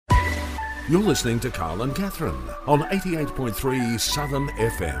You're listening to Carl and Catherine on 88.3 Southern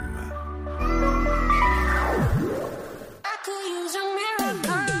FM.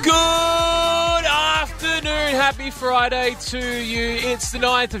 Good afternoon. Happy Friday to you. It's the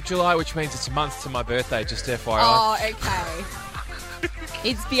 9th of July, which means it's a month to my birthday, just FYI. Oh, okay.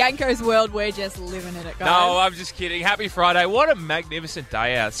 It's Bianco's world. We're just living in it, guys. No, I'm just kidding. Happy Friday. What a magnificent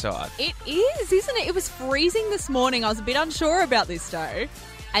day outside. It is, isn't it? It was freezing this morning. I was a bit unsure about this day.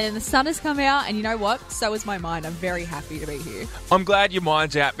 And then the sun has come out, and you know what? So is my mind. I'm very happy to be here. I'm glad your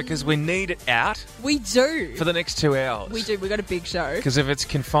mind's out because we need it out We do. for the next 2 hours. We do. We got a big show. Because if it's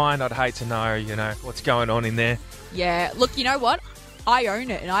confined, I'd hate to know, what's going on in there. Yeah. Look, you know what? I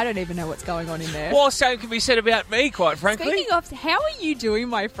own it, and I don't even know what's going on in there. Well, same can be said about me, quite frankly. Speaking of, how are you doing,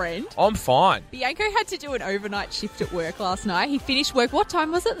 my friend? I'm fine. Bianco had to do an overnight shift at work last night. He finished work. What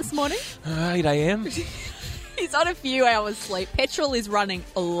time was it this morning? 8 a.m. He's on a few hours sleep. Petrol is running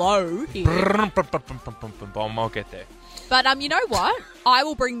low here. I'll get there. But you know what? I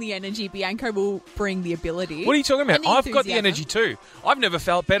will bring the energy. Bianco will bring the ability. What are you talking about? And the I've got the enthusiasm. energy too. I've never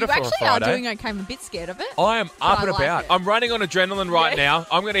felt better You for a actually Friday. are doing okay. I'm a bit scared of it. I am up I and like about. it. I'm running on adrenaline right now.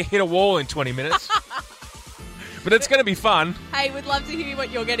 I'm going to hit a wall in 20 minutes. But it's going to be fun. Hey, we'd love to hear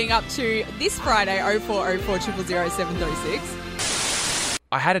what you're getting up to this Friday, 0404 000 736.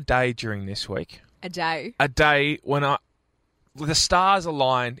 I had a day during this week. A day. A day when the stars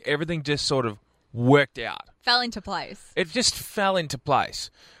aligned, everything just sort of worked out. Fell into place. It just fell into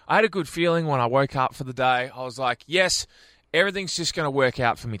place. I had a good feeling when I woke up for the day. I was like, yes, everything's just going to work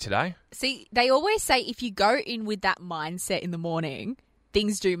out for me today. See, they always say if you go in with that mindset in the morning,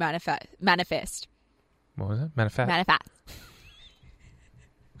 things do manifest. What was it? Manifest. Manifest.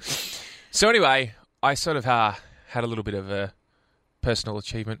 So anyway, I sort of had a little bit of a personal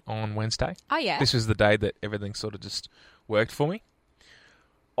achievement on Wednesday. Oh, yeah. This was the day that everything sort of just worked for me.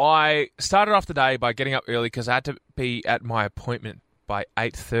 I started off the day by getting up early because I had to be at my appointment by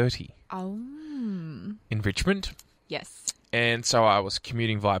 8:30 Oh. in Richmond. Yes. And so I was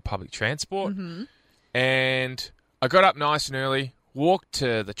commuting via public transport. Mm-hmm. And I got up nice and early, walked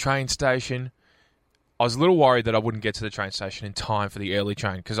to the train station. I was a little worried that I wouldn't get to the train station in time for the early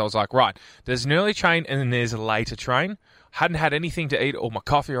train because I was like, right, there's an early train and then there's a later train. Hadn't had anything to eat or my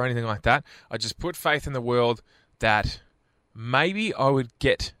coffee or anything like that. I just put faith in the world that maybe I would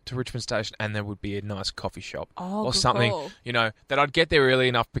get to Richmond Station and there would be a nice coffee shop or good something, call. that I'd get there early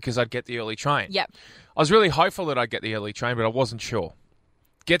enough because I'd get the early train. Yep. I was really hopeful that I'd get the early train, but I wasn't sure.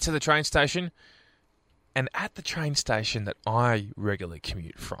 Get to the train station, and at the train station that I regularly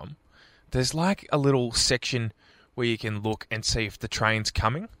commute from, there's like a little section where you can look and see if the train's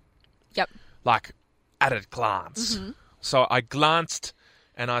coming. Yep. Like, at a glance. Mm-hmm. So I glanced,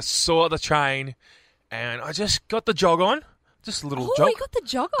 and I saw the train, and I just got the jog on. Just a little Oh, jog. you got the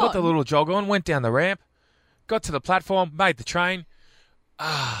jog on. Got the little jog on, went down the ramp, got to the platform, made the train.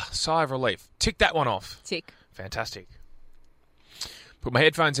 Sigh of relief. Tick that one off. Tick. Fantastic. Put my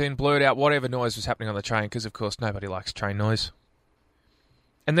headphones in, blurred out whatever noise was happening on the train, because, of course, nobody likes train noise.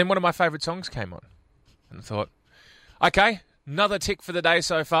 And then one of my favourite songs came on. And I thought, okay, another tick for the day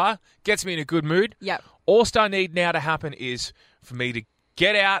so far. Gets me in a good mood. Yep. All I need now to happen is for me to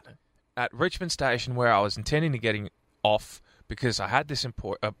get out at Richmond Station where I was intending to getting off because I had this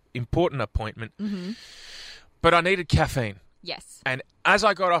important appointment. Mm-hmm. But I needed caffeine. Yes. And as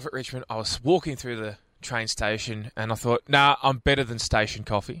I got off at Richmond, I was walking through the train station and I thought, nah, I'm better than station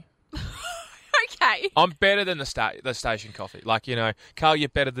coffee. Okay. I'm better than the station coffee. Like, Carl, you're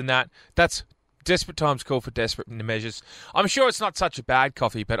better than that. That's desperate times call for desperate measures. I'm sure it's not such a bad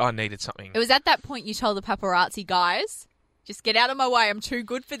coffee, but I needed something. It was at that point you told the paparazzi, guys, just get out of my way. I'm too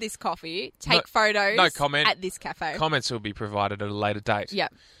good for this coffee. Take photos no comment. at this cafe. Comments will be provided at a later date.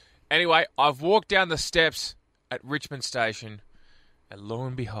 Yep. Anyway, I've walked down the steps at Richmond Station, and lo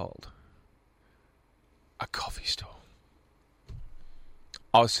and behold, a coffee store.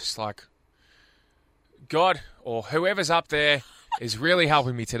 I was just like, God, or whoever's up there is really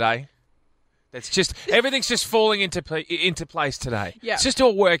helping me today. That's just, everything's just falling into place today. Yeah. It's just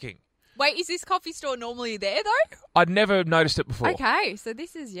all working. Wait, is this coffee store normally there, though? I'd never noticed it before. Okay, so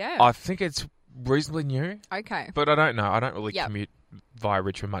this is, yeah. I think it's reasonably new, Okay. but I don't know. I don't really Yep. commute via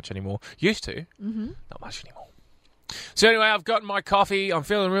Richmond much anymore. Used to. Mm-hmm. Not much anymore. So anyway, I've got my coffee. I'm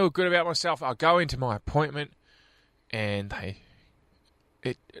feeling real good about myself. I'll go into my appointment, and I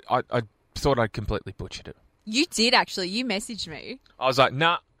thought I'd completely butchered it. You did, actually. You messaged me. I was like,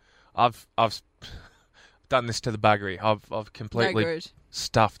 nah, I've done this to the buggery. I've No completely good.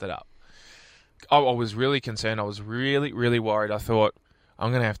 stuffed it up. I was really concerned. I was really, really worried. I thought,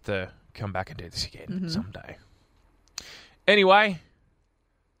 I'm going to have to come back and do this again someday. Anyway,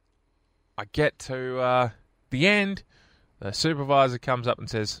 I get to the end. The supervisor comes up and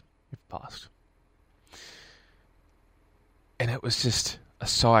says, "You've passed." And it was just a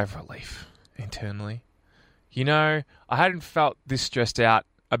sigh of relief internally. You know, I hadn't felt this stressed out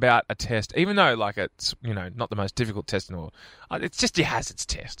about a test, even though, like, it's, you know, not the most difficult test in the world. It's just your hazards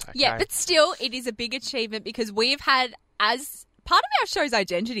test. Okay? Yeah, but still, it is a big achievement because we've had, as part of our show's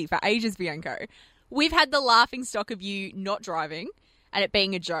identity for ages, Bianco, we've had the laughing stock of you not driving and it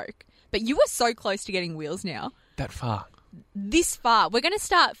being a joke. But you were so close to getting wheels now. That far. This far. We're going to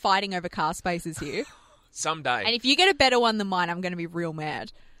start fighting over car spaces here. Someday. And if you get a better one than mine, I'm going to be real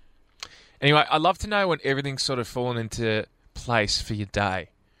mad. Anyway, I'd love to know when everything's sort of fallen into place for your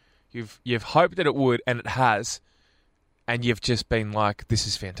day. You've hoped that it would, and it has, and you've just been like, this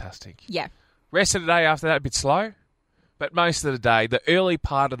is fantastic. Yeah. Rest of the day after that, a bit slow, but most of the day, the early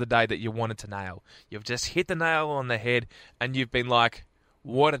part of the day that you wanted to nail, you've just hit the nail on the head, and you've been like,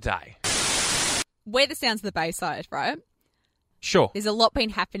 what a day. We're the sounds of the Bayside, right? Sure. There's a lot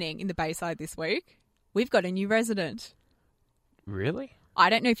been happening in the Bayside this week. We've got a new resident. Really? I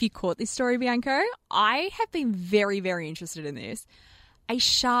don't know if you caught this story, Bianco. I have been very, very interested in this. A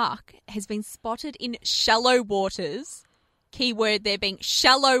shark has been spotted in shallow waters. Keyword there being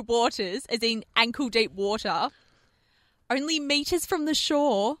shallow waters, as in ankle-deep water. Only metres from the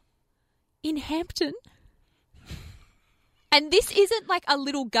shore in Hampton. And this isn't like a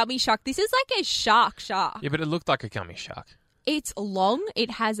little gummy shark. This is like a shark. Yeah, but it looked like a gummy shark. It's long.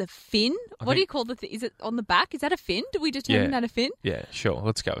 It has a fin. What do you call the thing? Is it on the back? Is that a fin? Do we determine that a fin? Yeah, sure.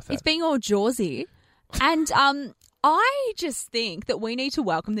 Let's go with that. It's being all jawsy. And I just think that we need to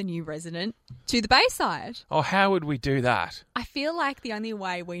welcome the new resident to the Bayside. Oh, how would we do that? I feel like the only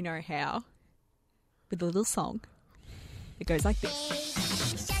way we know how, with a little song. It goes like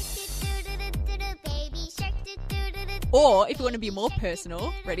this. Or, if you want to be more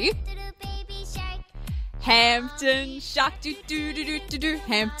personal, ready? Hampton Shark do do do do do do.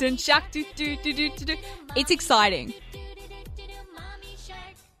 Hampton Shark do do do do do do. It's exciting.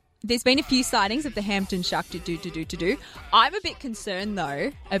 There's been a few sightings of the Hampton Shark do do do do do do. I'm a bit concerned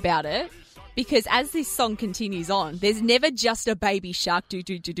though about it because as this song continues on, there's never just a baby shark do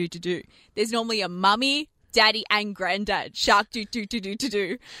do do do do do. There's normally a mummy, daddy, and granddad shark do do do do do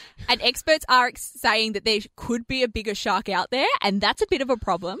do. And experts are saying that there could be a bigger shark out there, and that's a bit of a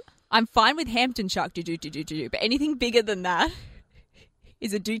problem. I'm fine with Hampton Shark do do do do do, but anything bigger than that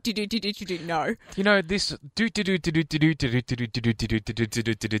is a do do do do do do do no. You know this do do do do do do do do do do do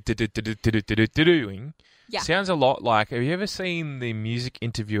do do doing sounds a lot like. Have you ever seen the music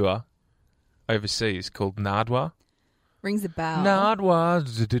interviewer overseas called Nardwar? Rings a bell. Nardwar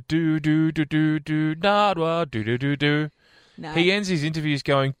do do do do do do Nardwar do do do do. No. He ends his interviews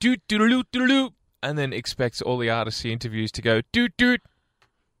going do do do do do, and then expects all the artists he interviews to go do do.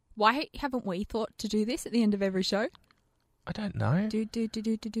 Why haven't we thought to do this at the end of every show? I don't know. Do do do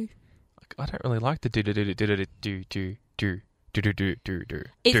do do do. I don't really like the do do do do do do do do do do do do do.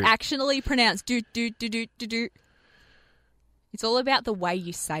 It's actually pronounced do do do do do do. It's all about the way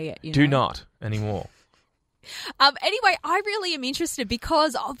you say it. You know? Do not anymore. Anyway, I really am interested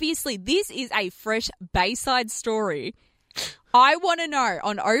because obviously this is a fresh Bayside story. I want to know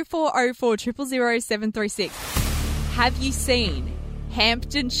on 0404 000 736. Have you seen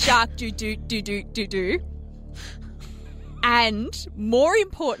Hampton Shark do do do do do do? And more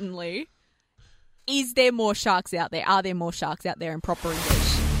importantly, is there more sharks out there? Are there more sharks out there in proper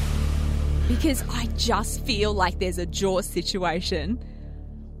English? Because I just feel like there's a Jaws situation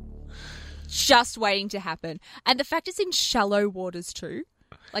just waiting to happen. And the fact it's in shallow waters too.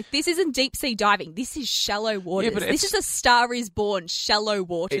 Like, this isn't deep sea diving. This is shallow waters. Yeah, this is a Star is Born shallow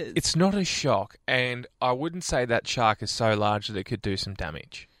waters. It's not a shock, and I wouldn't say that shark is so large that it could do some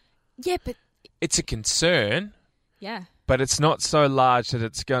damage. Yeah, but... It's a concern, Yeah. but it's not so large that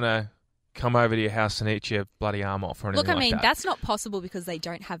it's going to come over to your house and eat your bloody arm off or anything Look, I mean, like that. that's not possible because they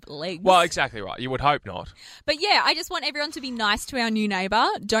don't have legs. Well, exactly right. You would hope not. But yeah, I just want everyone to be nice to our new neighbour.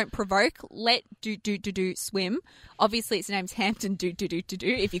 Don't provoke. Let do swim. Obviously, its name's Hampton do.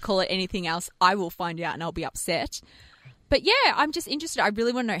 If you call it anything else, I will find out and I'll be upset. But yeah, I'm just interested. I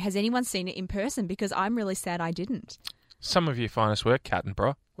really want to know, has anyone seen it in person? Because I'm really sad I didn't. Some of your finest work, Cat and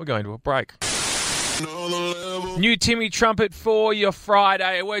Bra. We're going to a break. New Timmy Trumpet for your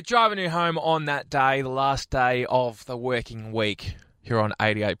Friday. We're driving you home on that day, the last day of the working week, here on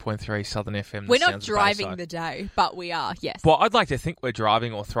 88.3 Southern FM. We're not driving the day, but we are, yes. Well, I'd like to think we're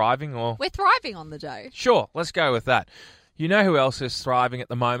driving or thriving or... We're thriving on the day. Sure, let's go with that. You know who else is thriving at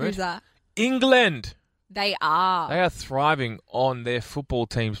the moment? Who's that? England. They are. They are thriving on their football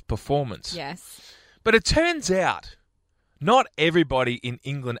team's performance. Yes. But it turns out not everybody in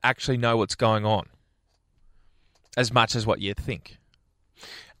England actually know what's going on as much as what you'd think.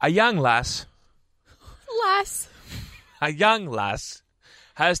 A young lass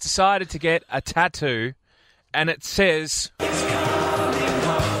has decided to get a tattoo, and it says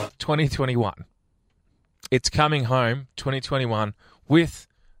 2021. It's coming home 2021 with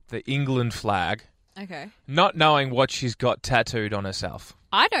the England flag, Okay. not knowing what she's got tattooed on herself.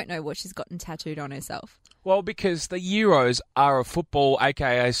 I don't know what she's gotten tattooed on herself. Well, because the Euros are a football,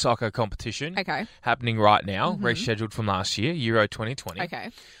 aka soccer competition, Okay. happening right now, rescheduled from last year, Euro 2020. Okay.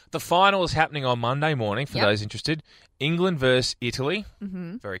 The final is happening on Monday morning for Yep. those interested. England versus Italy.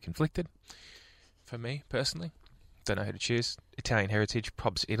 Very conflicted for me, personally. Don't know who to choose. Italian heritage,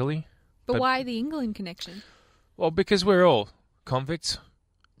 props Italy. But But- why the England connection? Well, because we're all convicts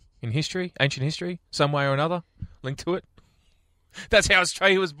in history, ancient history, some way or another, linked to it. That's how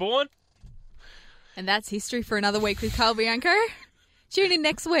Australia was born. And that's history for another week with Carl Bianco. Tune in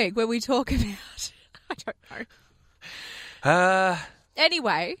next week where we talk about... I don't know.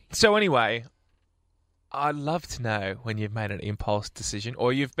 Anyway, So anyway, I'd love to know when you've made an impulse decision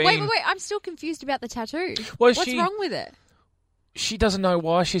or you've been... wait. I'm still confused about the tattoo. Well, What's wrong with it? She doesn't know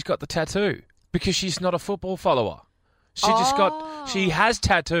why she's got the tattoo because she's not a football follower. She has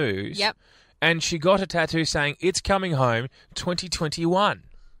tattoos. Yep. And she got a tattoo saying it's coming home 2021.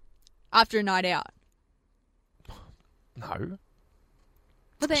 After a night out. No.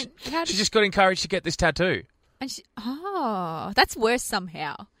 But then, how She did just got encouraged to get this tattoo. that's worse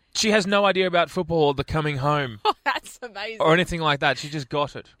somehow. She has no idea about football or the coming home Oh, that's amazing. or anything like that. She just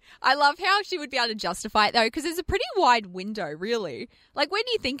got it. I love how she would be able to justify it, though, because there's a pretty wide window, really. Like, when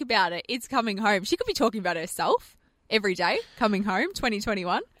you think about it, it's coming home. She could be talking about herself every day, coming home,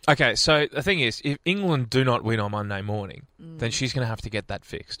 2021. Okay, so the thing is, if England do not win on Monday morning, then she's going to have to get that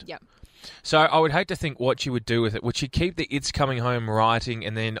fixed. Yep. So I would hate to think what she would do with it. Would she keep the "It's Coming Home" writing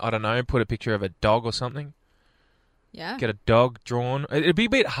and then, I don't know, put a picture of a dog or something? Yeah. Get a dog drawn? It'd be a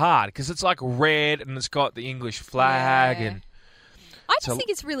bit hard because it's like red and it's got the English flag Yeah. and... I just So- think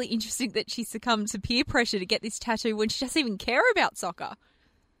it's really interesting that she succumbed to peer pressure to get this tattoo when she doesn't even care about soccer.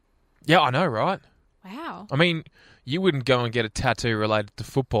 Yeah, I know, right? Wow. I mean, you wouldn't go and get a tattoo related to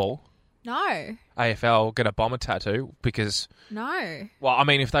football. No. AFL, get a Bomber tattoo because... No. Well, I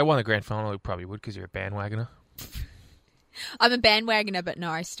mean, if they won the grand final, you probably would because you're a bandwagoner. I'm a bandwagoner, but no,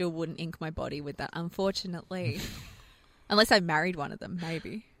 I still wouldn't ink my body with that, unfortunately. Unless I married one of them,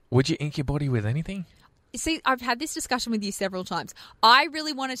 maybe. Would you ink your body with anything? See, I've had this discussion with you several times. I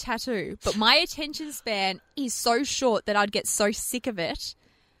really want a tattoo, but my attention span is so short that I'd get so sick of it.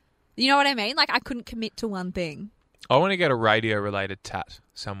 You know what I mean? Like, I couldn't commit to one thing. I want to get a radio-related tat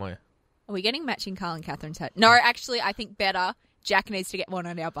somewhere. Are we getting matching Carl and Catherine tat? No, actually, I think better. Jack needs to get one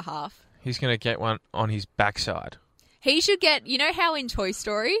on our behalf. He's going to get one on his backside. He should get, you know how in Toy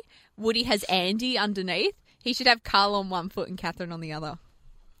Story, Woody has Andy underneath? He should have Carl on one foot and Catherine on the other.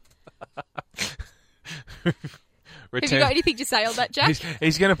 Have you got anything to say on that, Jack?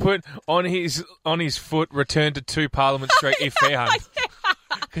 He's going to put on his foot "Return to 2 Parliament Street" if found.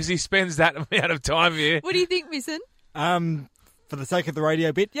 Because he spends that amount of time here. What do you think, Misson? For the sake of the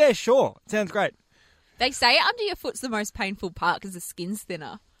radio bit, yeah, sure. Sounds great. They say under your foot's the most painful part because the skin's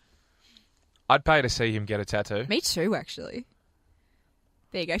thinner. I'd pay to see him get a tattoo. Me too, actually.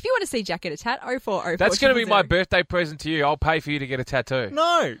 There you go. If you want to see Jack get a tat, 0404. That's going to be my birthday present to you. I'll pay for you to get a tattoo.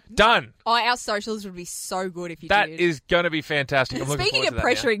 No. Done. Oh, our socials would be so good if you That did. is going to be fantastic. I'm looking Speaking of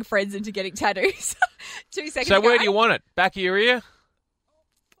forward to that now. pressuring friends into getting tattoos, 2 seconds So ago. where do you want it? Back of your ear?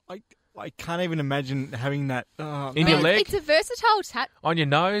 I can't even imagine having that. In your leg? It's a versatile tat. On your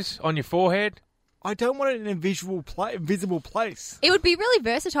nose? On your forehead? I don't want it in a visible place. It would be really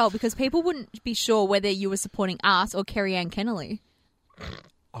versatile because people wouldn't be sure whether you were supporting us or Kerry-Ann Kennelly.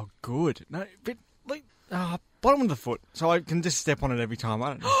 Oh, good. No, but like bottom of the foot, so I can just step on it every time. I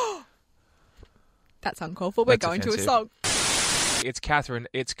don't know. That's uncalled for. We're That's going offensive. to a song. It's Catherine.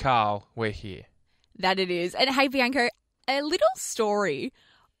 It's Carl. We're here. That it is. And hey, Bianco, a little story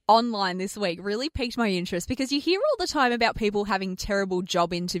online this week really piqued my interest because you hear all the time about people having terrible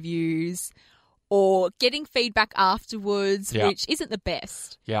job interviews or getting feedback afterwards, Yeah. which isn't the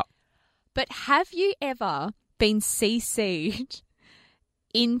best. Yeah. But have you ever been CC'd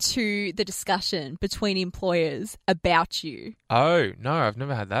into the discussion between employers about you? Oh, no, I've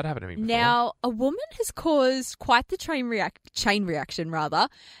never had that happen to me before. Now, a woman has caused quite the chain reaction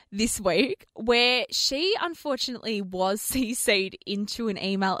this week where she unfortunately was CC'd into an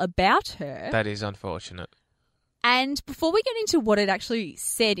email about her. That is unfortunate. And before we get into what it actually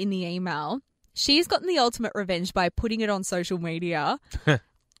said in the email, she's gotten the ultimate revenge by putting it on social media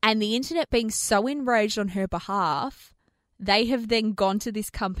and the internet being so enraged on her behalf They have then gone to this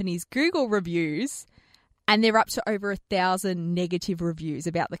company's Google reviews and they're up to over 1,000 negative reviews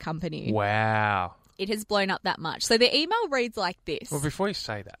about the company. Wow. It has blown up that much. So the email reads like this. Well, before you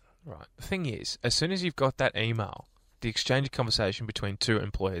say that, right, the thing is, as soon as you've got that email, the exchange of conversation between two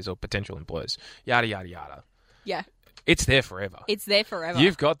employers or potential employers, yada, yada, yada, Yeah. it's there forever. It's there forever.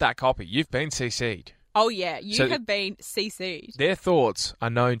 You've got that copy. You've been CC'd. Oh, yeah. You So have been CC'd. Their thoughts are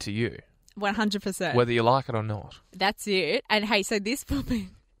known to you, 100%. whether you like it or not. That's it. And hey, so this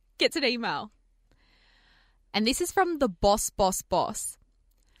woman gets an email. And this is from the boss.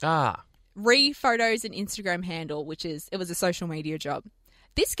 Ah. Photos and Instagram handle, it was a social media job.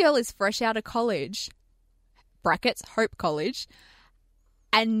 This girl is fresh out of college, brackets, Hope College,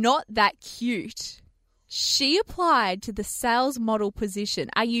 and not that cute. She applied to the sales model position.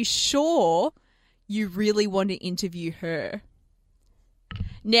 Are you sure you really want to interview her?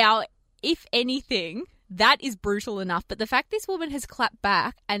 Now, if anything, that is brutal enough. But the fact this woman has clapped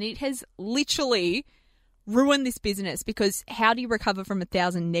back and it has literally ruined this business, because how do you recover from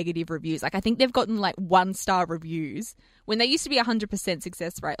 1,000 negative reviews? Like, I think they've gotten like 1-star reviews when they used to be 100%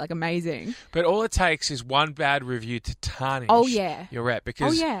 success rate, like amazing. But all it takes is one bad review to tarnish your rep.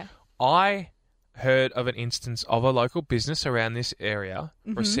 Because I heard of an instance of a local business around this area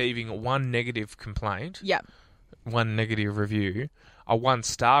receiving one negative complaint, one negative review, a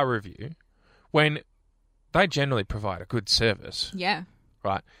 1-star review, when they generally provide a good service. Yeah.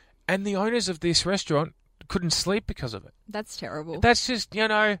 Right. And the owners of this restaurant couldn't sleep because of it. That's terrible. That's just,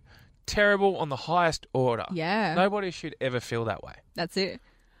 terrible on the highest order. Yeah. Nobody should ever feel that way. That's it.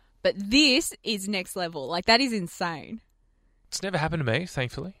 But this is next level. Like, that is insane. It's never happened to me,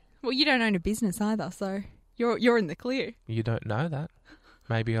 thankfully. Well, you don't own a business either, so you're in the clear. You don't know that.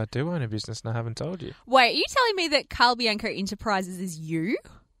 Maybe I do own a business and I haven't told you. Wait, are you telling me that Carl Bianco Enterprises is you?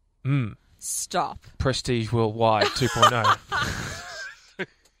 Stop. Prestige Worldwide 2.0.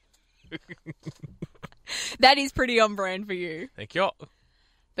 That is pretty on brand for you. Thank you.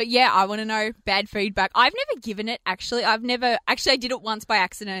 But yeah, I want to know bad feedback. I've never given it, actually. I did it once by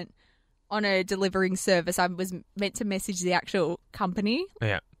accident on a delivering service. I was meant to message the actual company.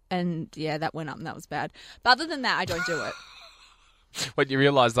 Yeah. And yeah, that went up and that was bad. But other than that, I don't do it. What you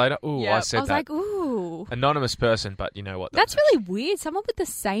realise later? Ooh, I said I was that. like, ooh. Anonymous person, but you know what? That's really weird. Someone with the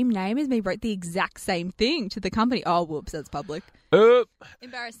same name as me wrote the exact same thing to the company. Oh, whoops, that's public.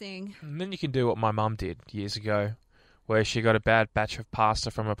 Embarrassing. And then you can do what my mum did years ago, where she got a bad batch of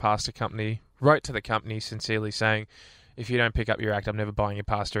pasta from a pasta company, wrote to the company sincerely saying, if you don't pick up your act, I'm never buying your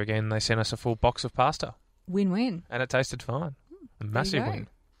pasta again. And they sent us a full box of pasta. Win-win. And it tasted fine. A massive win.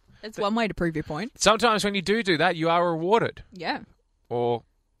 That's one way to prove your point. Sometimes when you do that, you are rewarded. Yeah. Or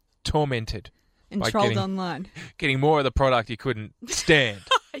tormented. And trolled online. Getting more of the product you couldn't stand.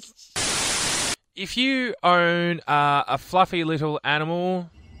 If you own a fluffy little animal...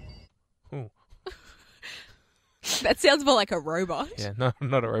 Ooh. That sounds more like a robot. Yeah, no,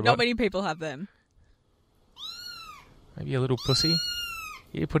 not a robot. Not many people have them. Maybe a little pussy.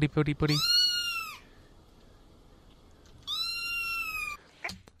 Yeah, putty.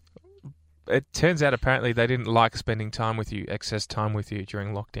 It turns out apparently they didn't like spending excess time with you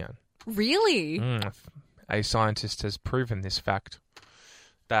during lockdown. Really? A scientist has proven this fact,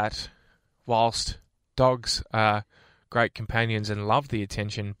 that whilst dogs are great companions and love the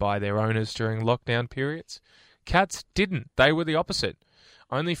attention by their owners during lockdown periods, cats didn't. They were the opposite.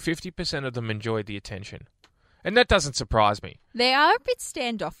 Only 50% of them enjoyed the attention. And that doesn't surprise me. They are a bit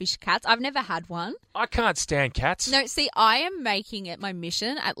standoffish, cats. I've never had one. I can't stand cats. No, see, I am making it my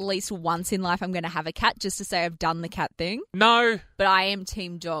mission. At least once in life I'm going to have a cat just to say I've done the cat thing. No. But I am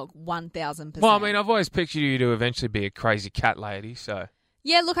team dog, 1,000%. Well, I mean, I've always pictured you to eventually be a crazy cat lady, so...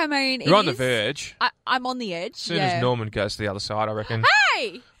 Yeah, look, I mean... You're on the verge. I'm on the edge, As soon as Norman goes to the other side, I reckon...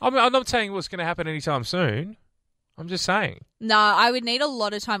 Hey! I'm not saying what's going to happen anytime soon. I'm just saying. No, I would need a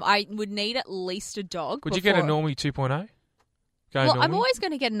lot of time. I would need at least a dog. Would you get a Normie 2.0? Well, I'm always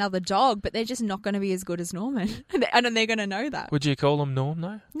going to get another dog, but they're just not going to be as good as Norman. And they're going to know that. Would you call them Norm,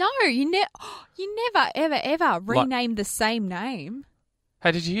 though? No, you never, ever rename the same name.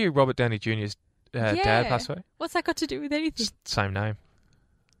 Hey, did you hear Robert Downey Jr.'s dad passed away? What's that got to do with anything? Just same name.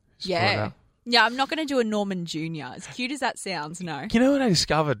 Yeah, I'm not going to do a Norman Jr. As cute as that sounds, no. You know what I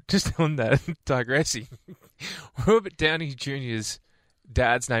discovered, just on that, digressing? Robert Downey Jr.'s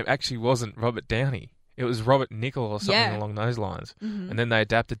dad's name actually wasn't Robert Downey. It was Robert Nickel or something along those lines. Mm-hmm. And then they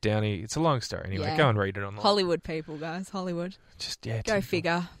adapted Downey. It's a long story anyway. Go and read it online. Hollywood people, guys. Hollywood. Just, Go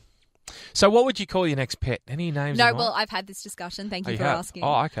figure. So what would you call your next pet? Any names? No, well, I've had this discussion. Thank you for asking.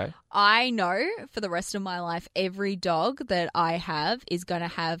 Oh, okay. I know for the rest of my life, every dog that I have is going to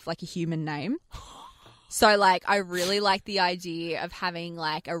have like a human name. So, like, I really like the idea of having,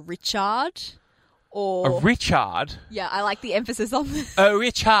 like, a Richard or... A Richard? Yeah, I like the emphasis on the... A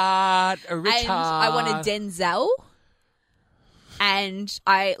Richard. A Richard. And I want a Denzel. And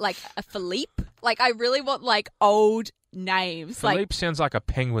I, like, a Philippe. Like, I really want, like, old names. Philippe Like, sounds like a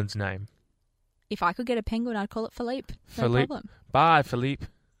penguin's name. if I could get a penguin, I'd call it Philippe. No Philippe. problem. Bye, Philippe.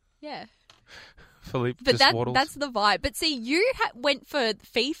 Yeah. Philippe But just waddles. that's the vibe. But see, you went for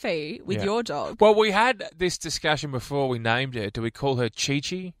Fifi with Yeah. your dog. Well, we had this discussion before we named her. Do we call her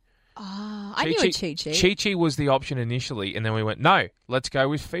Chi-Chi? Oh, I knew a Chi-Chi. Chi-Chi was the option initially, and then we went, no, let's go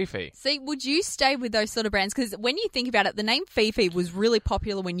with Fifi. See, would you stay with those sort of brands? Because when you think about it, the name Fifi was really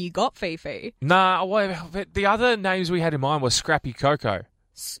popular when you got Fifi. Nah, well, but the other names we had in mind were Scrappy Coco.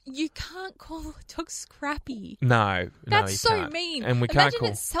 You can't call a dog Scrappy. No, That's you so can't. mean. And we can't Imagine call...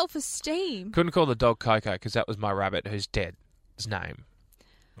 its self-esteem. Couldn't call the dog Coco because that was my rabbit who's dead. His name.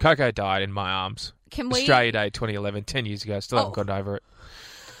 Coco died in my arms. Can we? Australia Day 2011, 10 years ago. Still haven't Oh. gotten over it.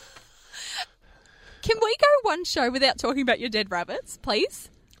 Can we go one show without talking about your dead rabbits, please?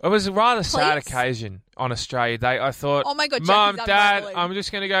 It was a rather sad Please? occasion on Australia Day. I thought, Oh my God, Mum, Jackie's Dad, unraveling. I'm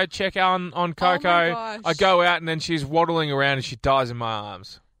just going to go check on Coco. gosh. I go out and then she's waddling around and she dies in my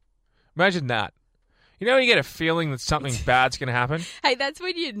arms. Imagine that. You know when you get a feeling that something bad's going to happen? Hey, that's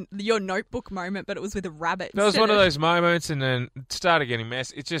when your notebook moment, but it was with a rabbit. That was instead one of those moments and then it started getting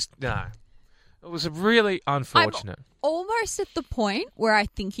messy. It's just, no. It was really unfortunate. Almost at the point where I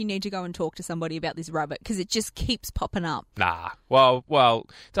think you need to go and talk to somebody about this rabbit because it just keeps popping up. Nah. Well,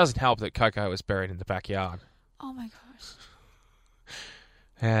 it doesn't help that Coco was buried in the backyard. Oh my gosh.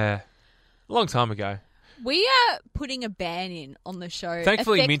 Yeah. A long time ago. We are putting a ban in on the show.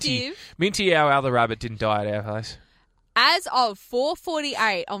 Thankfully, effective Minty, our other rabbit, didn't die at our place. as of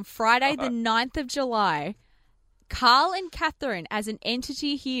 4:48 on Friday, the 9th of July. Carl and Catherine, as an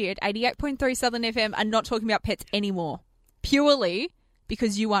entity here at 88.3 Southern FM, are not talking about pets anymore. Purely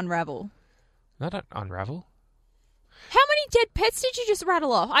because you unravel. No, don't unravel. How many dead pets did you just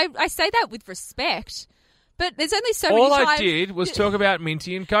rattle off? I say that with respect, but there's only so All many I times. did was talk about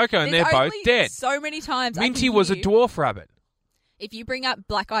Minty and Coco, and There's they're both only dead. So many times. I Minty can was a hear- dwarf rabbit. If you bring up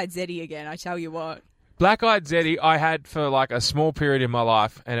Black-Eyed Zeddy again, I tell you what. Black-Eyed Zeddy I had for like a small period in my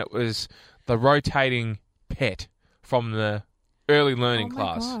life, and it was the rotating pet from the early learning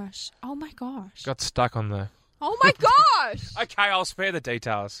class. Gosh. Oh my gosh. Got stuck on the... Oh my gosh. Okay, I'll spare the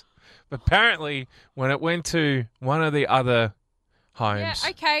details. But apparently, when it went to one of the other homes,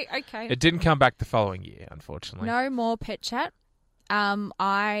 Yeah, okay. it didn't come back the following year, unfortunately. No more pet chat.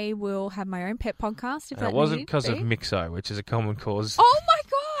 I will have my own pet podcast if And that it wasn't needed because to of be. Mixo, which is a common cause. Oh my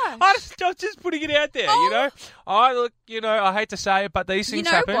gosh. I'm just putting it out there, you know? I hate to say it, but these things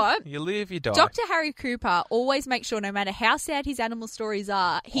know happen. what? You live, you die. Dr. Harry Cooper always makes sure no matter how sad his animal stories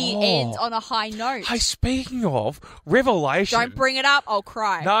are, he ends on a high note. Hey, speaking of, Revelation. Don't bring it up, I'll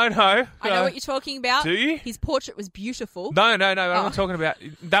cry. No. I know what you're talking about. Do you? His portrait was beautiful. No, I'm not talking about...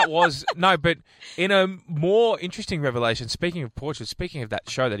 That was... No, but in a more interesting revelation, speaking of portraits, speaking of that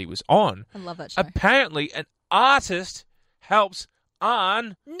show that he was on, I love that show. apparently an artist helps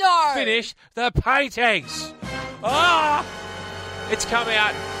Arn No! finish the paintings. It's come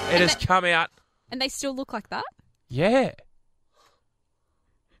out. It has come out. And they still look like that? Yeah.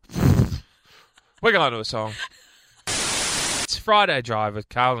 We're going to a song. It's Friday Drive with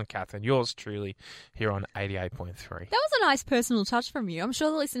Carl and Catherine. Yours truly here on 88.3. That was a nice personal touch from you. I'm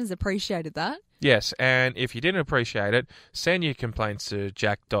sure the listeners appreciated that. Yes, and if you didn't appreciate it, send your complaints to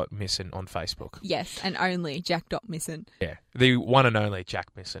jack.misson on Facebook. Yes, and only Jack.Misson. Yeah, the one and only Jack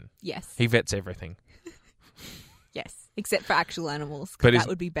Misson. Yes. He vets everything. Yes. Except for actual animals, But because is- that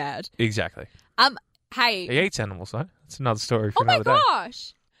would be bad. Exactly. Hey. He eats animals, though. That's another story for Oh my another day.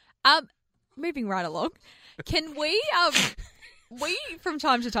 gosh. Moving right along. Can we we from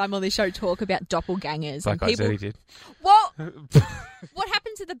time to time on this show talk about doppelgangers Like and I people said he did. What what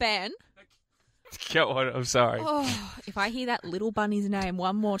happened to the ban? Go on, I'm sorry. Oh, if I hear that little bunny's name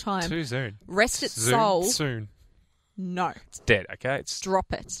one more time, Too soon. rest its Soon. soul. Soon. No. It's dead, okay? It's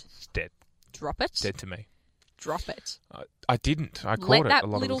Drop it. dead. Drop it. Dead to me. Drop it. I didn't. I caught Let it that a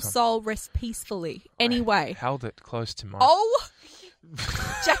lot little of the time. soul rest peacefully. Anyway. Held it close to my... Oh,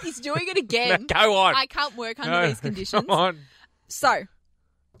 Jackie's doing it again. No, go on. I can't work under No, these conditions. Come on. So,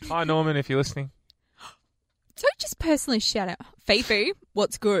 Hi, Norman, if you're listening. don't just personally shout out Fifi.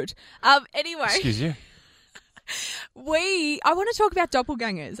 What's good? Anyway, Excuse you. I want to talk about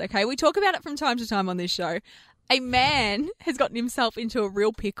doppelgangers. Okay, we talk about it from time to time on this show. A man has gotten himself into a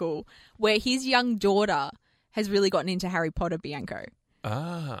real pickle where his young daughter has really gotten into Harry Potter, Bianco.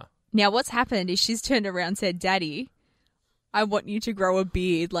 Ah. Now, what's happened is she's turned around and said, "Daddy, I want you to grow a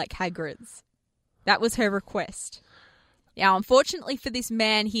beard like Hagrid's." That was her request. Now, unfortunately for this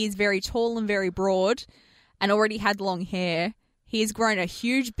man, he is very tall and very broad and already had long hair. He has grown a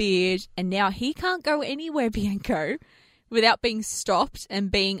huge beard and now he can't go anywhere, Bianco, without being stopped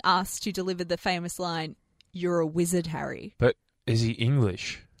and being asked to deliver the famous line, "You're a wizard, Harry." But is he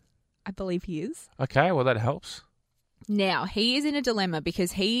English? I believe he is. Okay, well, that helps. Now, he is in a dilemma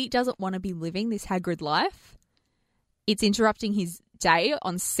because he doesn't want to be living this Hagrid life. It's interrupting his day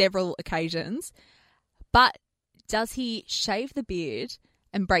on several occasions. But does he shave the beard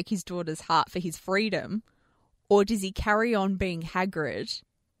and break his daughter's heart for his freedom? Or does he carry on being Hagrid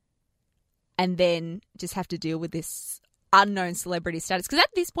and then just have to deal with this unknown celebrity status? Because at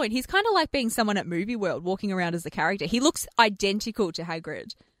this point, he's kind of like being someone at Movie World, walking around as the character. He looks identical to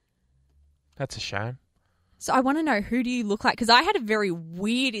Hagrid. That's a shame. So I want to know, who do you look like? Because I had a very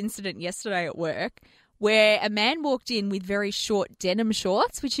weird incident yesterday at work where a man walked in with very short denim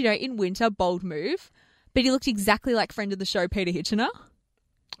shorts, which, you know, in winter, bold move. But he looked exactly like friend of the show, Peter Hitchener.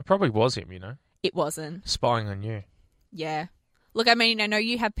 It probably was him, you know. It wasn't. Spying on you. Yeah. Look, I mean, I know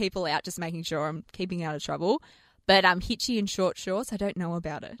you have people out just making sure I'm keeping out of trouble. But Hitchy in short shorts, I don't know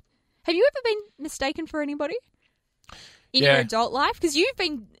about it. Have you ever been mistaken for anybody in your adult life? Because you've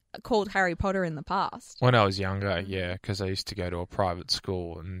been called Harry Potter in the past. When I was younger, yeah, because I used to go to a private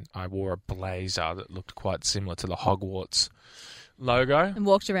school and I wore a blazer that looked quite similar to the Hogwarts logo. And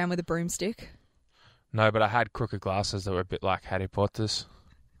walked around with a broomstick. No, but I had crooked glasses that were a bit like Harry Potter's.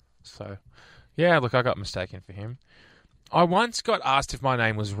 So, yeah, look, I got mistaken for him. I once got asked if my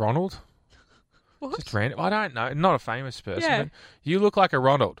name was Ronald. What? Just random. I don't know. Not a famous person. Yeah. But you look like a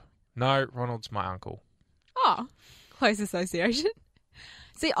Ronald. No, Ronald's my uncle. Oh, close association.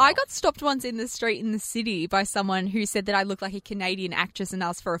 See, I got stopped once in the street in the city by someone who said that I looked like a Canadian actress and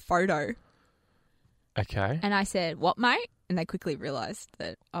asked for a photo. Okay. And I said, "What, mate?" And they quickly realised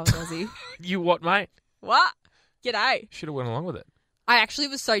that I was Aussie. You what, mate? What? G'day. Should have went along with it. I actually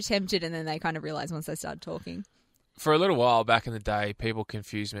was so tempted, and then they kind of realised once they started talking. For a little while back in the day, people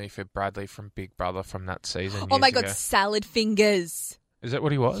confused me for Bradley from Big Brother from that season. Oh my years God, ago. salad fingers. Is that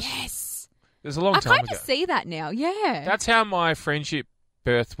what he was? Yes. It was a long I time kind ago. of see that now, yeah. That's how my friendship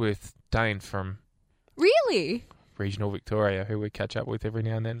birthed with Dane from Really? regional Victoria, who we catch up with every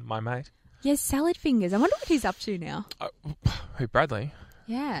now and then, my mate. Yes, salad fingers. I wonder what he's up to now. Who, Bradley?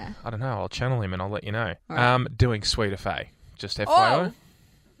 Yeah. I don't know. I'll channel him and I'll let you know. All right. Doing Sweeter Faye. Just FYI.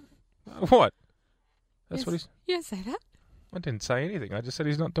 Oh. What? That's Yes. what he's... You didn't say that. I didn't say anything. I just said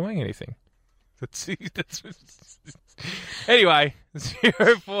he's not doing anything. That's anyway,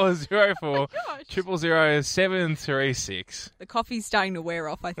 0404 000 736. The coffee's starting to wear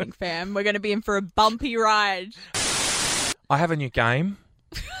off, I think, fam. We're going to be in for a bumpy ride. I have a new game.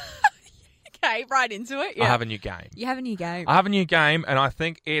 Okay, right into it. Yeah. I have a new game. You have a new game. I have a new game, and I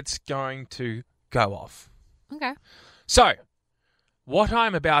think it's going to go off. Okay. So, what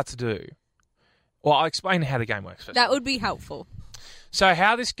I'm about to do... Well, I'll explain how the game works first. That would be helpful. So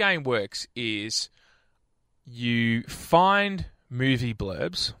how this game works is you find movie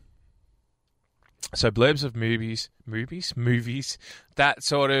blurbs. So blurbs of movies that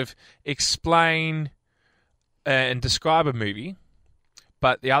sort of explain and describe a movie,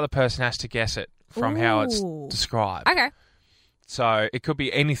 but the other person has to guess it from how it's Ooh. described. Okay. So it could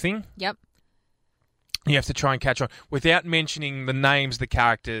be anything. Yep. You have to try and catch on without mentioning the names, the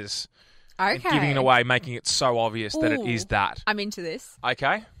characters, Okay. and giving it away, making it so obvious that it Ooh. is that. I'm into this.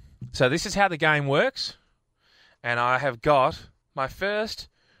 Okay, so this is how the game works, and I have got my first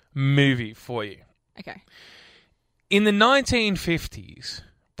movie for you. Okay. In the 1950s,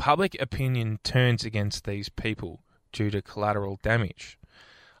 public opinion turns against these people due to collateral damage.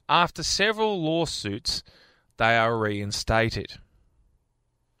 After several lawsuits, they are reinstated.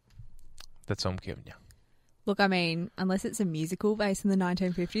 That's all I'm giving you. Look, I mean, unless it's a musical based in the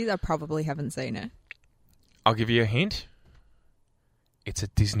 1950s, I probably haven't seen it. I'll give you a hint. It's a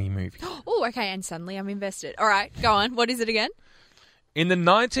Disney movie. Oh, okay, and suddenly I'm invested. All right, go on. What is it again? In the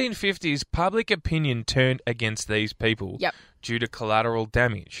 1950s, public opinion turned against these people Yep. due to collateral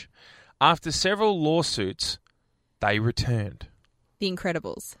damage. After several lawsuits, they returned. The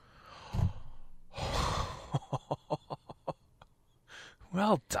Incredibles.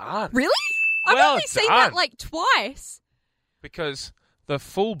 Well done. Really? I've Well only seen that done. like twice. Because the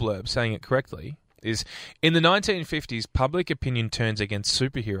full blurb, saying it correctly, is in the 1950s, public opinion turns against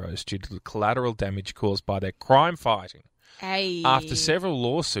superheroes due to the collateral damage caused by their crime fighting. Hey. After several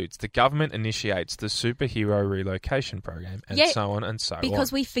lawsuits, the government initiates the superhero relocation program, and Yeah, so on and so on.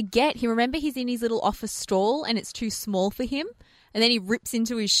 Because we forget, remember he's in his little office stall and it's too small for him, and then he rips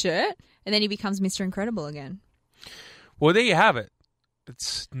into his shirt, and then he becomes Mr. Incredible again. Well, there you have it.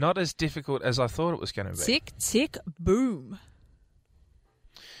 It's not as difficult as I thought it was going to be. Tick, tick, boom.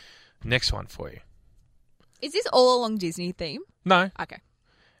 Next one for you. Is this all along Disney theme? No. Okay.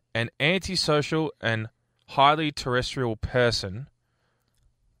 An antisocial and highly terrestrial person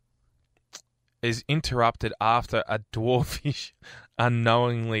is interrupted after a dwarfish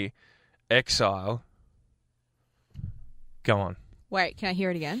unknowingly exile. Go on. Wait, can I hear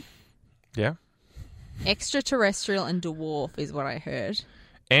it again? Yeah? Extraterrestrial and dwarf is what I heard.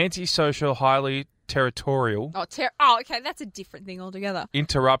 Antisocial, highly territorial, Oh, okay, that's a different thing altogether.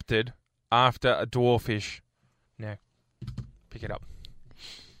 interrupted after a dwarfish. Now, pick it up.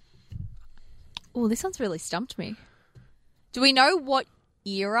 Oh, this one's really stumped me. Do we know what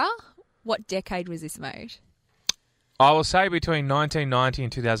what decade was this made? I will say between 1990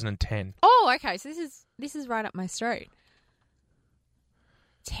 and 2010. Oh, okay, so this is right up my street.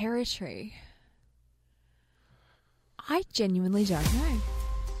 Territory. I genuinely don't know.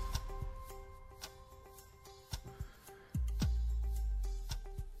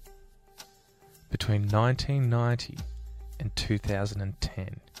 Between 1990 and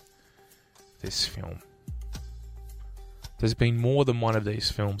 2010, this film. There's been more than one of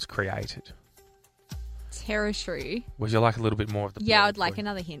these films created. Territory. Would you like a little bit more of the blurb? Yeah, I'd like for you?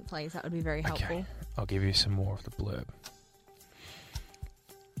 another hint, please. That would be very helpful. Okay, I'll give you some more of the blurb.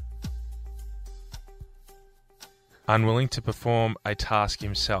 Unwilling to perform a task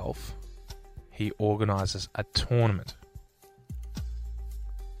himself, he organises a tournament.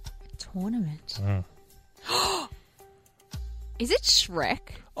 Tournament. Mm. Is it Shrek?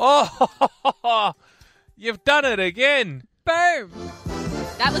 Oh, you've done it again. Boom!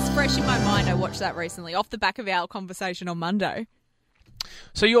 That was fresh in my mind. I watched that recently off the back of our conversation on Monday.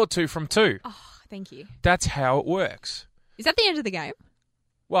 So you're 2 from 2. Oh, thank you. That's how it works. Is that the end of the game?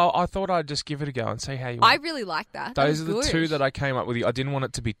 Well, I thought I'd just give it a go and see how you I went. really like that. Those are That was the good. 2 that I came up with. I didn't want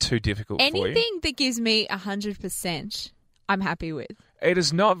it to be too difficult for you. Anything that gives me 100%, I'm happy with. It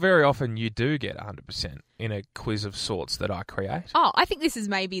is not very often you do get 100% in a quiz of sorts that I create. Oh, I think this is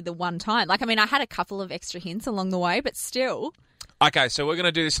maybe the one time. Like, I mean, I had a couple of extra hints along the way, but still. Okay, so we're going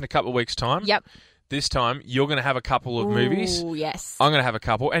to do this in a couple of weeks' time. Yep. This time, you're going to have a couple of movies. Oh, yes. I'm going to have a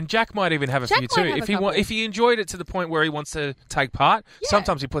couple, and Jack might even have a Jack few might too. have a If he couple. if he enjoyed it to the point where he wants to take part, Yeah.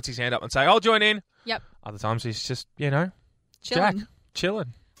 sometimes he puts his hand up and say, "I'll join in." Yep. Other times he's just, Chilling. Jack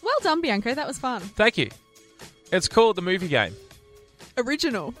chilling. Well done, Bianco. That was fun. Thank you. It's called The Movie Game.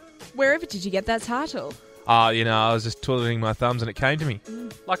 Original. Wherever did you get that title? I was just twiddling my thumbs and it came to me,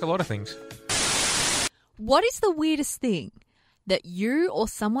 like a lot of things. What is the weirdest thing that you or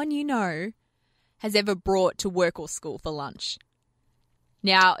someone you know has ever brought to work or school for lunch?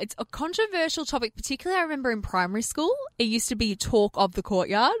 Now, it's a controversial topic, particularly I remember in primary school. It used to be talk of the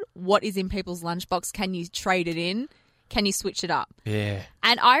courtyard. What is in people's lunchbox? Can you trade it in? Can you switch it up? Yeah.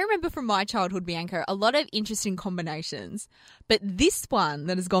 And I remember from my childhood, Bianco, a lot of interesting combinations. But this one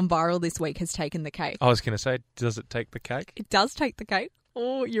that has gone viral this week has taken the cake. I was going to say, does it take the cake? It does take the cake.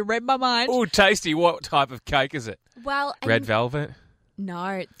 Oh, you read my mind. Oh, tasty. What type of cake is it? Well, Red velvet?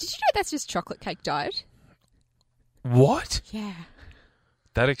 No. Did you know that's just chocolate cake diet? What? Yeah.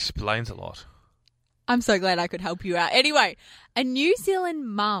 That explains a lot. I'm so glad I could help you out. Anyway, a New Zealand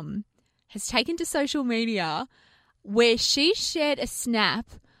mum has taken to social media where she shared a snap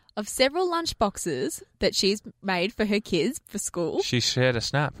of several lunchboxes that she's made for her kids for school She shared a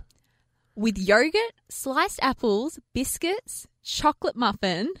snap. with yogurt, sliced apples, biscuits, chocolate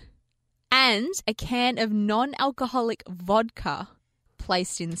muffin, and a can of non-alcoholic vodka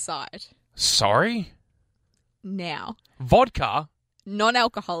placed inside. Sorry? Now, Vodka?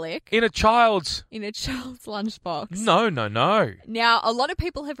 non-alcoholic In a child's... in a child's lunchbox. No. Now, a lot of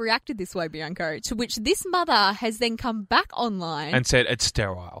people have reacted this way, Bianco, to which this mother has then come back online. And said it's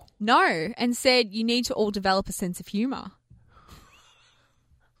sterile. No, and said you need to all develop a sense of humour.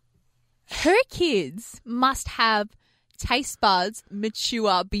 Her kids must have taste buds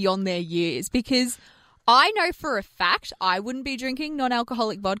mature beyond their years, because I know for a fact I wouldn't be drinking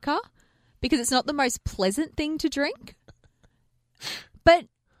non-alcoholic vodka because it's not the most pleasant thing to drink. But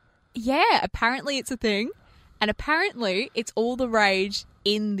yeah, apparently it's a thing, and apparently it's all the rage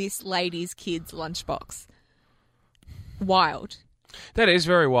in this lady's kid's lunchbox. Wild. That is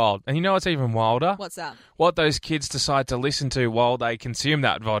very wild. And you know what's even wilder? What's that? What those kids decide to listen to while they consume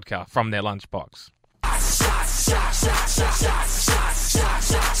that vodka from their lunchbox.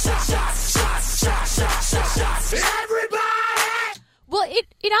 Well,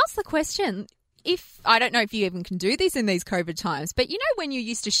 it asks the question, if I don't know if you even can do this in these COVID times, but you know when you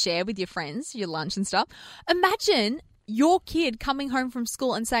used to share with your friends your lunch and stuff, imagine your kid coming home from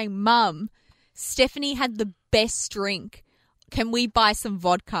school and saying, "Mum, Stephanie had the best drink Can we buy some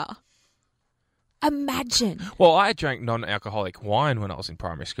vodka? Imagine. Well, I drank non-alcoholic wine when I was in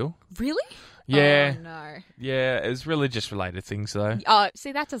primary school. Really? Yeah. Oh, no. Yeah, it was religious-related things, though. Oh,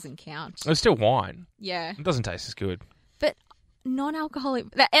 see, that doesn't count. It was still wine. Yeah. It doesn't taste as good. But non-alcoholic,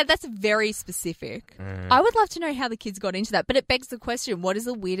 that's very specific. I would love to know how the kids got into that. But it begs the question, what is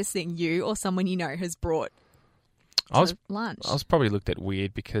the weirdest thing you or someone you know has brought to lunch? I was probably looked at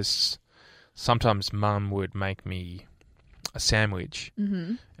weird because sometimes Mum would make me a sandwich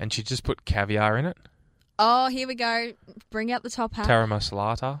and she'd just put caviar in it. Oh, here we go. Bring out the top hat. Tara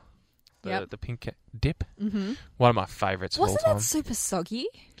Masalata. Yep. The pink dip. Mm-hmm. One of my favourites of all Wasn't time. that super soggy?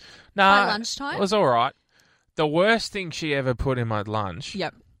 Nah, by lunchtime? It was all right. The worst thing she ever put in my lunch,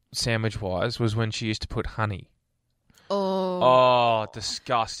 Yep. sandwich-wise, was when she used to put honey. Oh. Oh,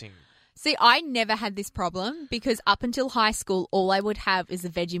 disgusting. See, I never had this problem because up until high school, all I would have is a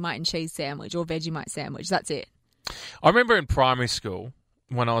Vegemite and cheese sandwich or Vegemite sandwich. That's it. I remember in primary school,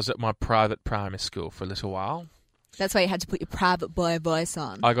 when I was at my private primary school for a little while, That's why you had to put your private boy voice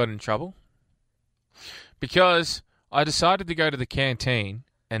on. I got in trouble because I decided to go to the canteen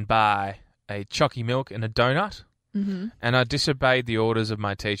and buy a chocky milk and a donut, and I disobeyed the orders of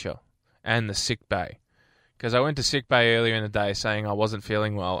my teacher and the sick bay because I went to sick bay earlier in the day saying I wasn't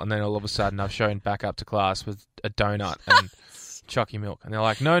feeling well, and then all of a sudden I've shown back up to class with a donut and chocky milk, and they're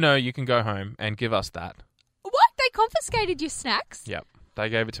like, no, you can go home and give us that. What? They confiscated your snacks? Yep, they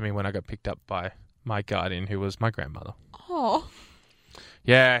gave it to me when I got picked up by my guardian, who was my grandmother. Oh.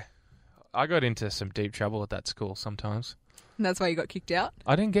 Yeah, I got into some deep trouble at that school sometimes. And that's why you got kicked out?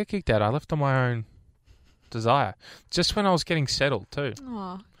 I didn't get kicked out. I left on my own desire. Just when I was getting settled, too.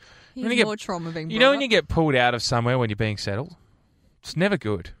 Oh. When you Here's get- more trauma being You brought know when up. you get pulled out of somewhere when you're being settled? It's never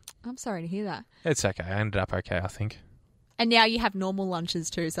good. I'm sorry to hear that. It's okay. I ended up okay, I think. And now you have normal lunches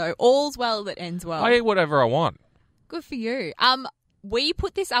too, so all's well that ends well. I eat whatever I want. Good for you. We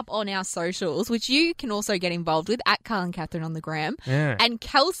put this up on our socials, which you can also get involved with, at Carl and Catherine on the gram. Yeah. And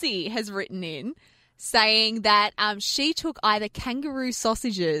Kelsey has written in saying that she took either kangaroo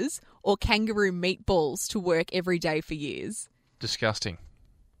sausages or kangaroo meatballs to work every day for years. Disgusting.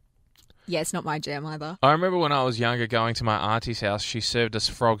 Yeah, it's not my jam either. I remember when I was younger going to my auntie's house, she served us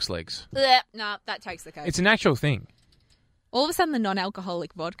frog's legs. No, that takes the cake. It's an actual thing. All of a sudden, the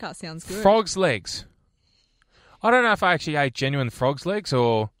non-alcoholic vodka sounds good. Frog's legs. I don't know if I actually ate genuine frog's legs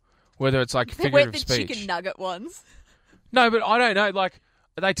or whether it's like They figurative weren't the speech. chicken nugget ones. No, but I don't know. Like,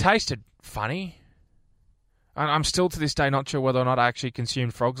 they tasted funny. And I'm still to this day not sure whether or not I actually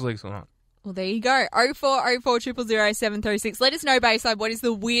consumed frog's legs or not. Well, there you go. 0404 000 736. Let us know, Bayside, what is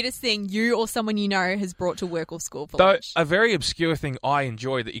the weirdest thing you or someone you know has brought to work or school for Though, lunch? a very obscure thing I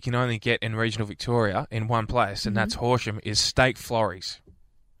enjoy that you can only get in regional Victoria in one place, and that's Horsham, is steak florries.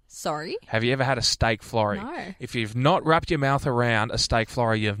 Sorry? Have you ever had a steak florry? No. If you've not wrapped your mouth around a steak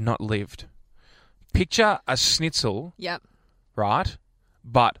florry, you have not lived. Picture a schnitzel, Yep. right?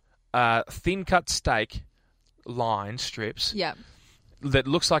 But thin-cut steak line strips Yep. that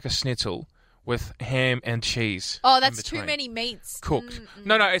looks like a schnitzel with ham and cheese. Oh, in that's too between. many meats. Cooked.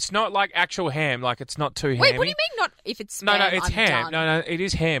 No, it's not like actual ham. Like, it's not too hammy. Wait, what do you mean not if it's spam? No, it's I'm ham. done. No, it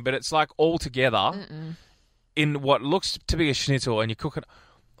is ham, but it's like all together in what looks to be a schnitzel, and you cook it.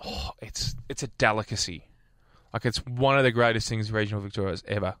 Oh, it's a delicacy. Like, it's one of the greatest things regional Victoria has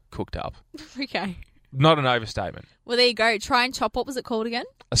ever cooked up. Okay. Not an overstatement. Well, there you go. Try and chop. What was it called again?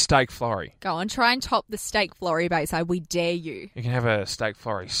 A steak florry. Go on. Try and chop the steak florry, Bayside. We dare you. You can have a steak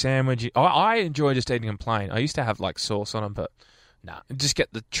florry sandwich. I enjoy just eating them plain. I used to have like sauce on them, but no, just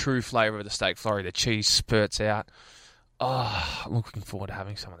get the true flavour of the steak florry. The cheese spurts out. Oh, I'm looking forward to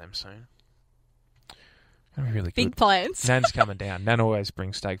having some of them soon. That'd be really Big good. plans. Nan's coming down. Nan always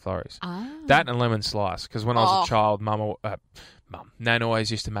brings steak florries. Ah. That and lemon slice, because when I was Oh. a child, Nan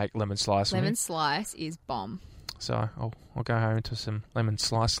always used to make lemon slice for Lemon me. slice is bomb. So I'll go home to some lemon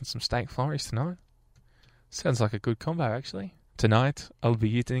slice and some steak florries tonight. Sounds like a good combo, actually. Tonight, I'll be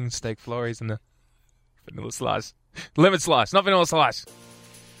eating steak florries and the vanilla slice. Lemon slice, not vanilla slice.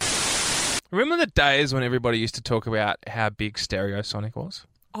 Remember the days when everybody used to talk about how big Stereosonic was?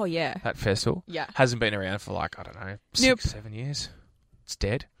 Oh, yeah. That festival? Yeah. Hasn't been around for like, I don't know, Nope. 6-7 years. It's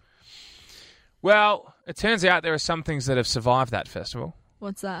dead. Well, it turns out there are some things that have survived that festival.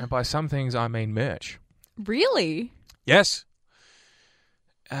 What's that? And by some things, I mean merch. Really? Yes.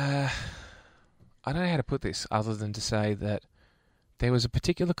 I don't know how to put this other than to say that there was a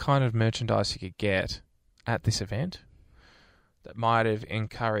particular kind of merchandise you could get at this event that might have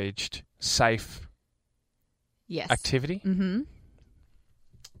encouraged safe Yes. activity. Mm-hmm.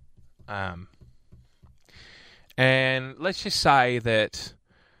 And let's just say that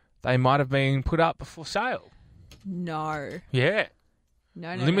they might have been put up for sale. No. Yeah.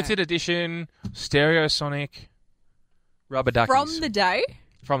 No, no, Limited edition, Stereosonic rubber duckies. From the day?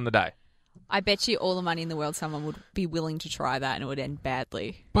 From the day. I bet you all the money in the world someone would be willing to try that and it would end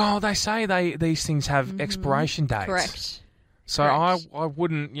badly. Well, they say these things have expiration dates. Correct. So Correct. I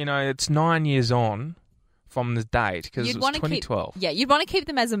wouldn't, it's 9 years on from the date because it was 2012. You'd want to keep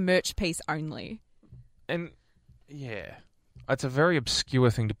them as a merch piece only. And, yeah, it's a very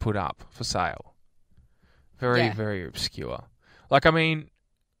obscure thing to put up for sale. Very, Yeah. very obscure. Like, I mean,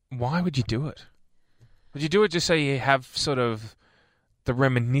 why would you do it? Would you do it just so you have sort of the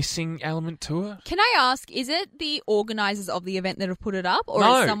reminiscing element to it? Can I ask, is it the organisers of the event that have put it up? Or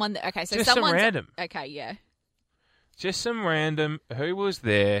No. is someone that... Okay, so Just some someone's... random. Okay, yeah. Just some random who was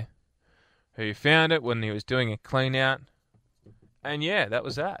there, who found it when he was doing a clean out. And, yeah, that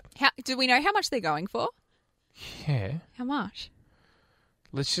was that. Do we know how much they're going for? Yeah. How much?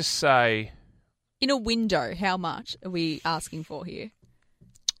 Let's just say... In a window, how much are we asking for here?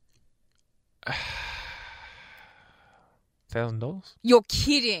 $1,000? You're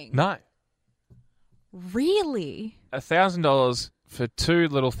kidding. No. Really? $1,000 for two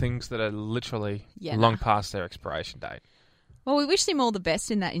little things that are literally Yeah, long nah. past their expiration date. Well, we wish them all the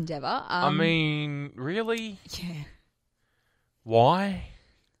best in that endeavour. I mean, really? Yeah. Why?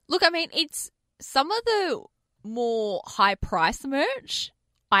 Look, I mean, it's some of the more high-priced merch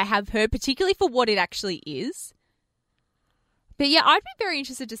I have heard, particularly for what it actually is. But yeah, I'd be very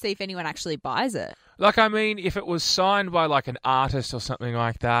interested to see if anyone actually buys it. Like, I mean, if it was signed by, like, an artist or something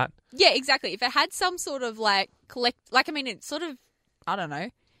like that. Yeah, exactly. If it had some sort of, like, it's sort of, I don't know.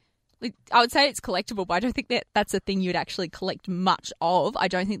 Like, I would say it's collectible, but I don't think that that's a thing you'd actually collect much of. I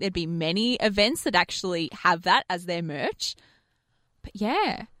don't think there'd be many events that actually have that as their merch. But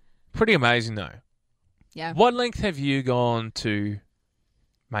yeah. Pretty amazing, though. Yeah. What length have you gone to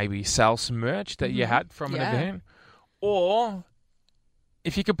maybe sell some merch that you had from an Yeah. event? Or,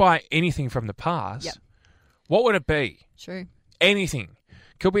 if you could buy anything from the past, Yep. what would it be? True. Anything.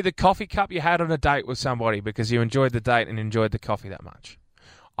 Could be the coffee cup you had on a date with somebody because you enjoyed the date and enjoyed the coffee that much.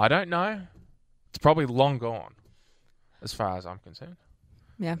 I don't know. It's probably long gone, as far as I'm concerned.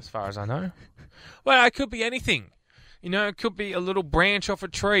 Yeah. As far as I know. Well, it could be anything. It could be a little branch off a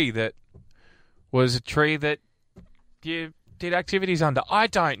tree that was a tree that you did activities under. I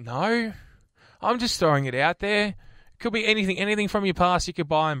don't know. I'm just throwing it out there. It could be anything from your past you could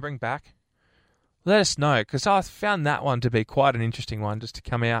buy and bring back. Let us know, because I found that one to be quite an interesting one just to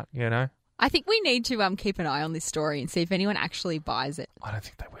come out, I think we need to keep an eye on this story and see if anyone actually buys it. I don't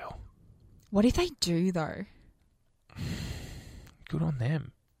think they will. What if they do, though? Good on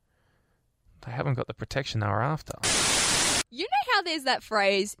them. They haven't got the protection they were after. You know how there's that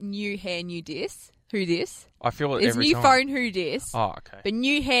phrase, new hair, new dis? Who dis? I feel it There's every new time. phone, who dis? Oh, okay. But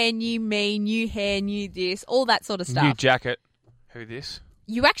new hair, new me, new hair, new this, all that sort of stuff. New jacket. Who this?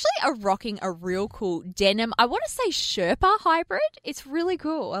 You actually are rocking a real cool denim, I want to say Sherpa hybrid. It's really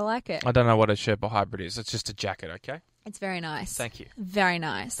cool. I like it. I don't know what a Sherpa hybrid is. It's just a jacket, okay? It's very nice. Thank you. Very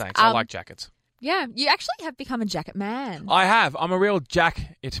nice. Thanks. I like jackets. Yeah, you actually have become a jacket man. I have. I'm a real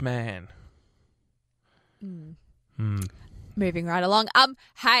jacket man. Moving right along.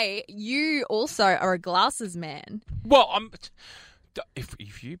 Hey, you also are a glasses man. Well,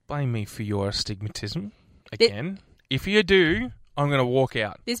 if you blame me for your astigmatism again, if you do, I'm going to walk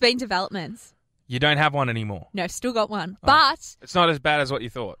out. There's been developments. You don't have one anymore. No, still got one. But It's not as bad as what you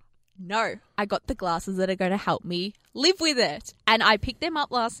thought. no, I got the glasses that are going to help me live with it. And I picked them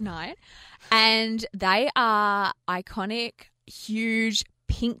up last night. And they are iconic, huge,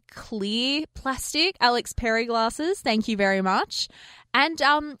 pink clear plastic Alex Perry glasses. Thank you very much. And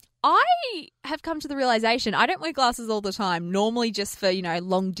I have come to the realization I don't wear glasses all the time, normally just for,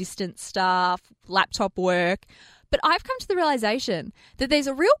 long distance stuff, laptop work. But I've come to the realization that there's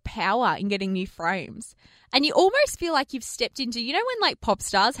a real power in getting new frames. And you almost feel like you've stepped into, when like pop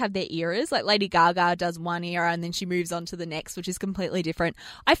stars have their eras, like Lady Gaga does one era and then she moves on to the next, which is completely different.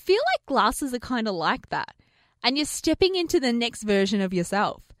 I feel like glasses are kind of like that. And you're stepping into the next version of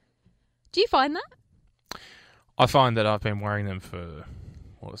yourself. Do you find that? I find that I've been wearing them for,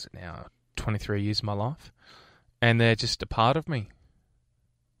 23 years of my life. And they're just a part of me.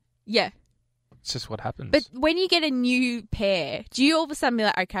 Yeah. It's just what happens. But when you get a new pair, do you all of a sudden be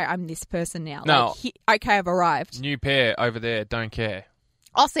like, okay, I'm this person now? No. Okay, I've arrived. New pair over there, don't care.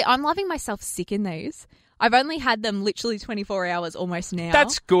 Oh, see, I'm loving myself sick in these. I've only had them literally 24 hours almost now.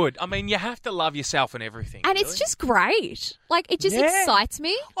 That's good. I mean, you have to love yourself and everything. And really. it's just great. Like, it just Yeah. excites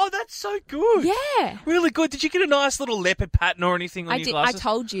me. Oh, that's so good. Yeah. Really good. Did you get a nice little leopard pattern or anything on I your did. glasses? I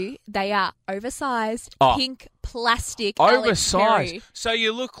told you they are oversized, Oh. pink plastic Alex Perry. Oversized. So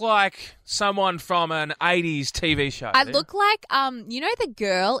you look like someone from an 80s TV show. I look like, you know the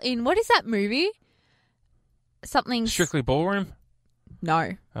girl in, what is that movie? Something... Strictly Ballroom?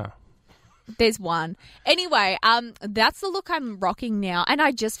 No. Oh. There's one. Anyway, that's the look I'm rocking now. And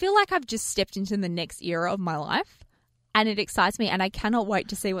I just feel like I've just stepped into the next era of my life. And it excites me. And I cannot wait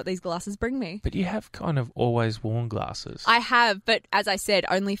to see what these glasses bring me. But you have kind of always worn glasses. I have, but as I said,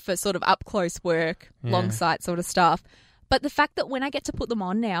 only for sort of up close work, long sight sort of stuff. But the fact that when I get to put them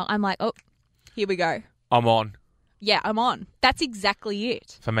on now, I'm like, oh, here we go. I'm on. Yeah, I'm on. That's exactly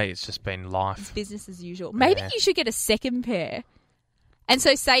it. For me, it's just been life. It's business as usual. Maybe you should get a second pair. And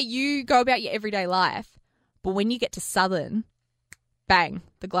so say you go about your everyday life, but when you get to Southern, bang,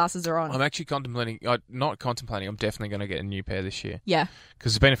 the glasses are on. I'm actually contemplating, not contemplating, I'm definitely going to get a new pair this year. Yeah.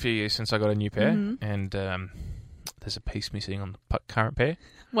 Because it's been a few years since I got a new pair, and there's a piece missing on the current pair.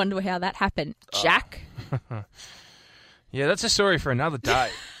 Wonder how that happened. Jack? Yeah, that's a story for another day.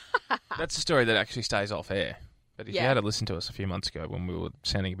 That's a story that actually stays off air. But if you had to listen to us a few months ago when we were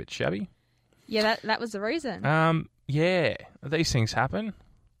sounding a bit shabby. Yeah, that was the reason. Yeah, these things happen.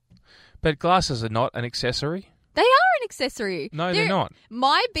 But glasses are not an accessory. They are an accessory. No, they're not.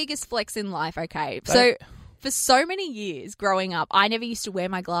 My biggest flex in life, okay. So for so many years growing up, I never used to wear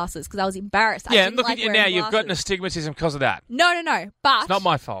my glasses because I was embarrassed. Yeah, and look at you now. You've got an astigmatism because of that. No. But it's not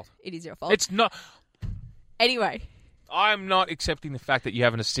my fault. It is your fault. It's not. Anyway. I'm not accepting the fact that you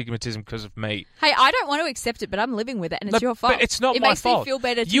have an astigmatism because of me. Hey, I don't want to accept it, but I'm living with it, and it's your fault. But it's not it my fault. It makes me feel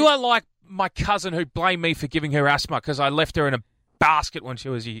better too. You are like my cousin who blamed me for giving her asthma because I left her in a basket when she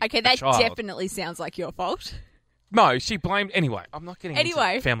was a child. Okay, that definitely sounds like your fault. No, she blamed... Anyway, I'm not getting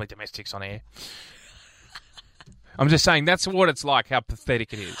into family domestics on air. I'm just saying that's what it's like, how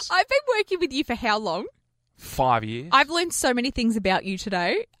pathetic it is. I've been working with you for how long? 5 years. I've learned so many things about you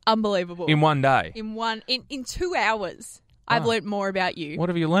today. Unbelievable. In one day? In 2 hours. I've learnt more about you. What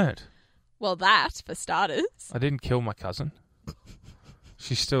have you learnt? Well, that, for starters. I didn't kill my cousin.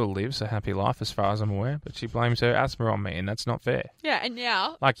 She still lives a happy life as far as I'm aware, but she blames her asthma on me, and that's not fair. Yeah, and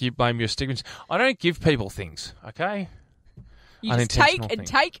now... Like you blame your astigmatism. I don't give people things, okay? You just take and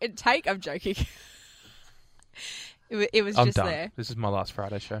take and take. I'm joking. It was just done. There. This is my last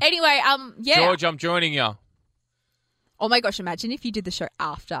Friday show. Anyway, yeah. George, I'm joining you. Oh my gosh, imagine if you did the show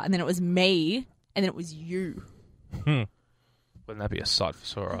after, and then it was me, and then it was you. Wouldn't that be a sight for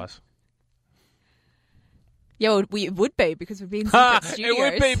sore eyes? Yeah, well, it would be because we'd be in separate studios. It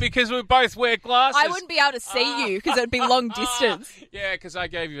would be because we both wear glasses. I wouldn't be able to see you because it would be long distance. Yeah, because I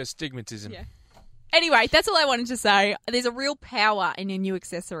gave you astigmatism. Yeah. Anyway, that's all I wanted to say. There's a real power in your new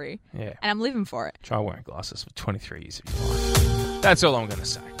accessory. Yeah. And I'm living for it. Try wearing glasses for 23 years if you like. That's all I'm going to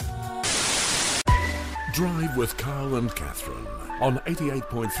say. Drive with Carl and Catherine on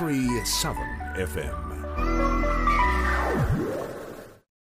 88.3 Southern FM.